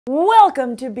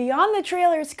Welcome to Beyond the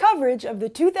Trailers coverage of the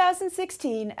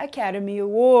 2016 Academy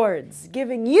Awards,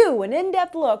 giving you an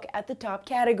in-depth look at the top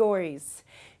categories.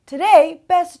 Today,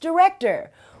 Best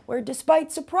Director, where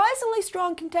despite surprisingly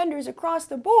strong contenders across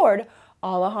the board,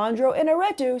 Alejandro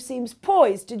Inarritu seems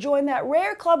poised to join that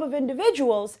rare club of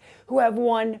individuals who have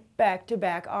won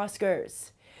back-to-back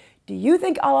Oscars. Do you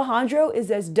think Alejandro is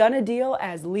as done a deal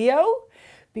as Leo?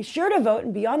 Be sure to vote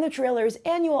in Beyond the Trailers'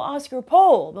 annual Oscar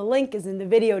poll. The link is in the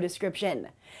video description.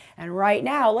 And right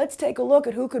now, let's take a look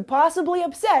at who could possibly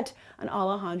upset an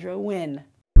Alejandro win.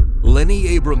 Lenny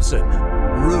Abrahamson,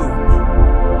 Room.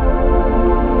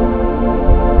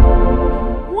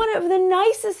 One of the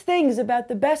nicest things about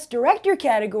the Best Director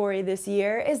category this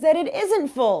year is that it isn't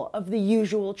full of the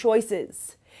usual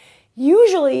choices.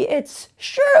 Usually, it's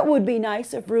sure it would be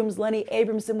nice if Room's Lenny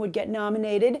Abrahamson would get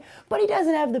nominated, but he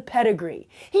doesn't have the pedigree.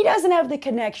 He doesn't have the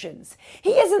connections.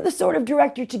 He isn't the sort of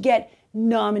director to get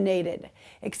nominated.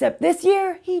 Except this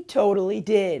year, he totally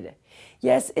did.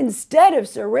 Yes, instead of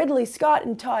Sir Ridley Scott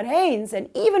and Todd Haynes, and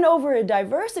even over a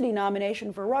diversity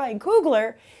nomination for Ryan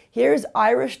Coogler, here's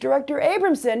Irish director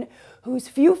Abrahamson, whose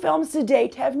few films to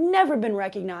date have never been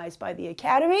recognized by the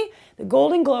Academy, the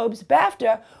Golden Globes,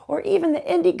 BAFTA, or even the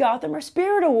Indie Gotham or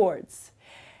Spirit Awards.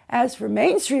 As for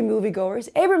mainstream moviegoers,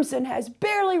 Abrahamson has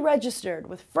barely registered,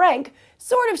 with Frank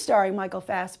sort of starring Michael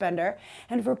Fassbender,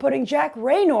 and for putting Jack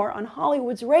Reynor on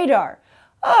Hollywood's radar.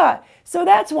 So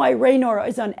that's why Reynor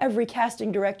is on every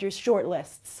casting director's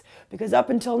shortlists, because up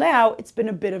until now, it's been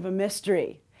a bit of a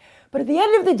mystery. But at the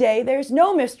end of the day, there's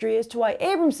no mystery as to why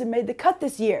Abrahamson made the cut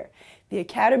this year. The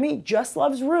Academy just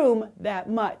loves Room that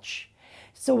much.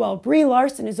 So while Brie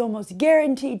Larson is almost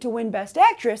guaranteed to win Best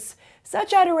Actress,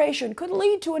 such adoration could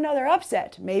lead to another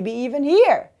upset, maybe even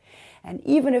here. And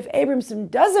even if Abrahamson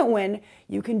doesn't win,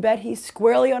 you can bet he's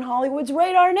squarely on Hollywood's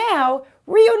radar now,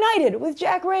 reunited with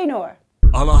Jack Reynor.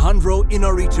 Alejandro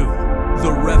Inarritu,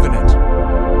 The Revenant.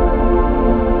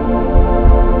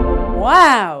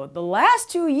 Wow, the last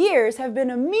 2 years have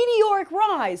been a meteoric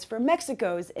rise for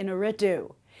Mexico's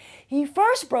Inarritu. He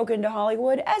first broke into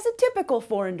Hollywood as a typical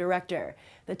foreign director,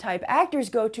 the type actors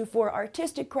go to for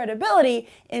artistic credibility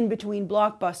in between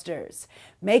blockbusters,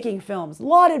 making films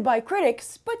lauded by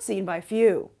critics but seen by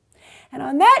few. And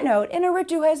on that note,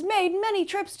 Inarritu has made many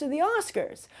trips to the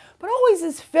Oscars, but always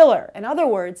as filler. In other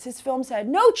words, his films had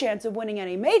no chance of winning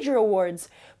any major awards,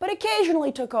 but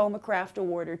occasionally took home a craft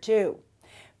award or two.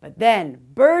 But then,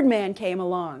 Birdman came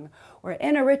along, where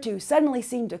Inarritu suddenly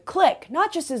seemed to click,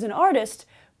 not just as an artist,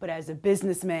 but as a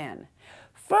businessman.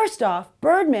 First off,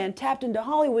 Birdman tapped into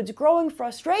Hollywood's growing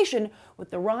frustration with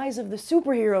the rise of the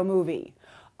superhero movie.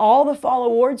 All the fall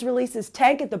awards releases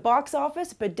tank at the box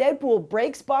office, but Deadpool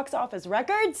breaks box office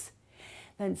records?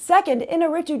 Then second,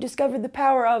 Inarritu discovered the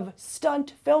power of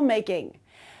stunt filmmaking.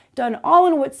 Done all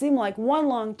in what seemed like one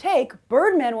long take,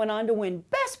 Birdman went on to win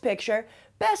Best Picture,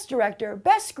 Best Director,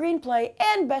 Best Screenplay,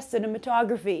 and Best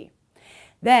Cinematography.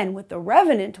 Then, with The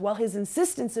Revenant, while his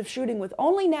insistence of shooting with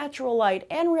only natural light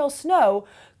and real snow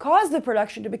caused the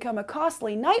production to become a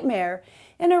costly nightmare,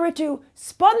 Inarritu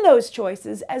spun those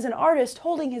choices as an artist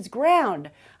holding his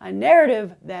ground, a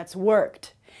narrative that's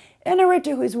worked.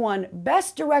 Inarritu has won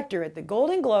Best Director at the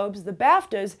Golden Globes, the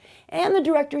BAFTAs, and the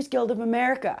Directors Guild of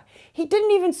America. He didn't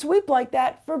even sweep like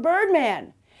that for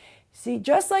Birdman. See,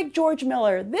 just like George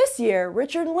Miller, this year,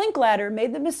 Richard Linklater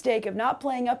made the mistake of not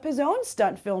playing up his own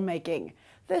stunt filmmaking.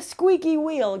 The squeaky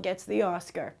wheel gets the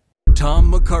Oscar. Tom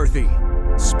McCarthy,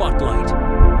 Spotlight.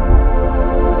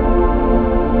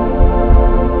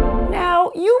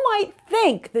 Now, you might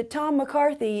think that Tom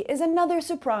McCarthy is another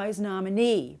surprise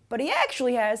nominee, but he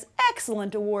actually has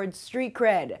excellent awards street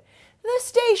cred. The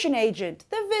Station Agent,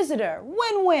 The Visitor,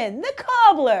 Win-Win, The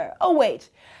Cobbler. Oh wait,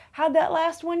 how'd that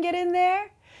last one get in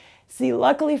there? See,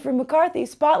 luckily for McCarthy,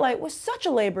 Spotlight was such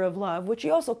a labor of love, which he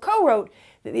also co-wrote,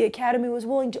 that the Academy was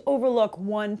willing to overlook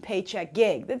one paycheck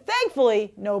gig that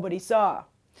thankfully nobody saw.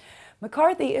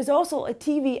 McCarthy is also a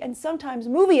TV and sometimes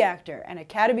movie actor, and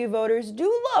Academy voters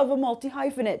do love a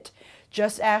multi-hyphenate.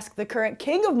 Just ask the current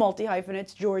king of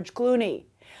multi-hyphenates, George Clooney.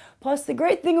 Plus, the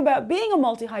great thing about being a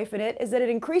multi-hyphenate is that it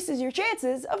increases your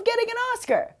chances of getting an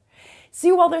Oscar. See,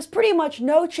 while there's pretty much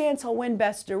no chance he'll win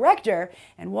Best Director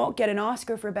and won't get an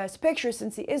Oscar for Best Picture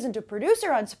since he isn't a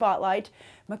producer on Spotlight,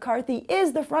 McCarthy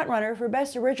is the frontrunner for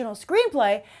Best Original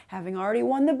Screenplay, having already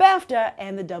won the BAFTA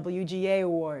and the WGA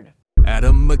award.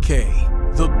 Adam McKay,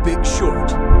 The Big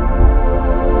Short.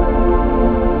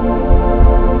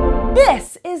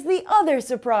 This is the other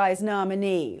surprise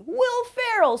nominee, Will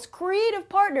Ferrell's creative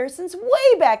partner since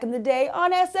way back in the day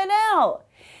on SNL.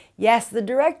 Yes, the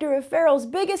director of Ferrell's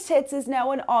biggest hits is now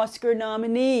an Oscar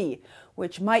nominee,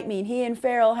 which might mean he and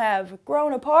Farrell have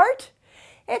grown apart?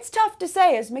 It's tough to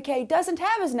say, as McKay doesn't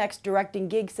have his next directing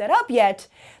gig set up yet.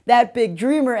 That big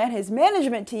dreamer and his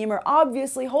management team are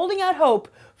obviously holding out hope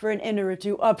for an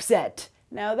Inarritu upset.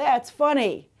 Now that's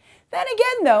funny. Then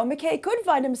again though, McKay could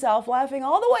find himself laughing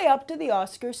all the way up to the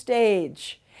Oscar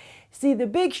stage. See, The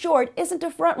Big Short isn't a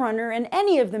frontrunner in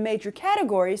any of the major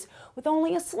categories, with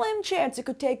only a slim chance it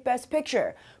could take Best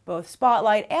Picture. Both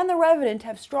Spotlight and The Revenant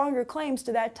have stronger claims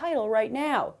to that title right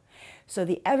now. So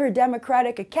the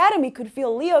ever-democratic Academy could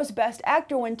feel Leo's Best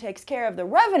Actor win takes care of The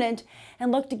Revenant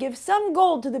and look to give some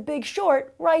gold to The Big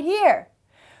Short right here.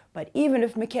 But even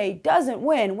if McKay doesn't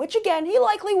win, which again he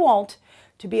likely won't,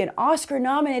 to be an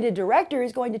Oscar-nominated director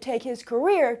is going to take his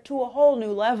career to a whole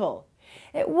new level.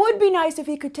 It would be nice if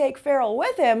he could take Farrell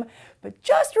with him, but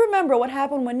just remember what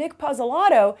happened when Nick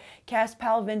Pizzolatto cast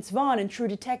Pal Vince Vaughn in True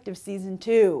Detective Season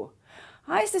 2.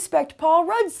 I suspect Paul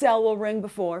Rudd's cell will ring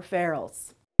before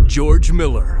Farrell's. George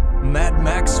Miller, Mad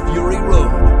Max Fury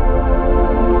Road.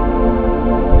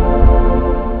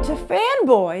 To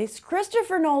fanboys,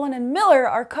 Christopher Nolan and Miller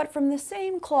are cut from the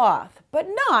same cloth, but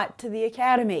not to the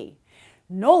Academy.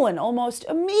 Nolan almost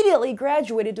immediately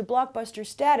graduated to blockbuster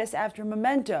status after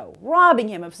Memento, robbing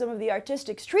him of some of the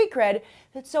artistic street cred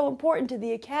that's so important to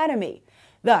the Academy.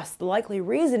 Thus, the likely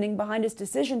reasoning behind his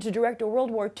decision to direct a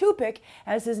World War II pick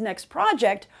as his next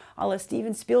project, a la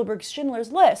Steven Spielberg's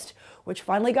Schindler's List, which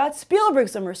finally got Spielberg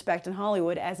some respect in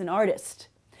Hollywood as an artist.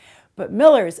 But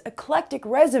Miller's eclectic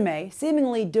resume,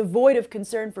 seemingly devoid of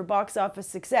concern for box office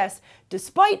success,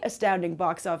 despite astounding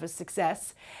box office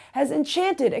success, has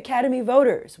enchanted Academy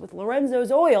voters with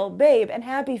Lorenzo's Oil, Babe, and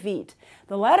Happy Feet,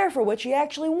 the latter for which he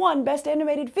actually won Best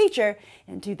Animated Feature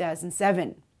in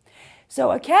 2007.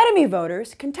 So Academy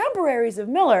voters, contemporaries of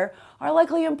Miller, are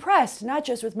likely impressed not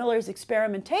just with Miller's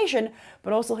experimentation,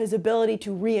 but also his ability to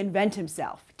reinvent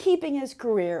himself, keeping his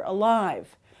career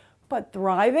alive. But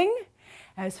thriving?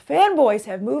 As fanboys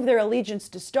have moved their allegiance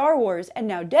to Star Wars and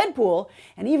now Deadpool,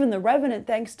 and even The Revenant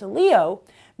thanks to Leo,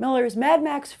 Miller's Mad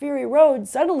Max Fury Road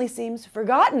suddenly seems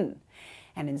forgotten.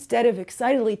 And instead of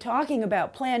excitedly talking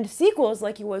about planned sequels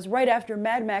like he was right after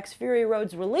Mad Max Fury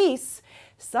Road's release,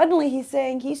 suddenly he's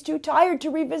saying he's too tired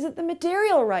to revisit the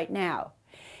material right now.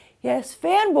 Yes,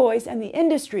 fanboys and the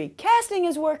industry, casting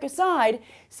his work aside,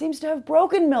 seems to have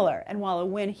broken Miller, and while a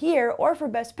win here or for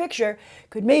Best Picture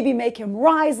could maybe make him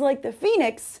rise like the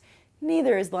Phoenix,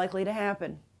 neither is likely to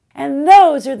happen. And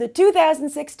those are the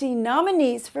 2016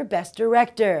 nominees for Best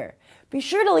Director. Be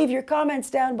sure to leave your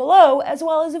comments down below, as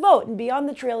well as vote in Beyond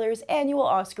the Trailer's annual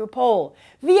Oscar poll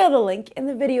via the link in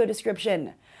the video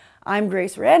description. I'm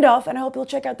Grace Randolph, and I hope you'll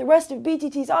check out the rest of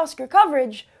BTT's Oscar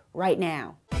coverage right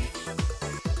now.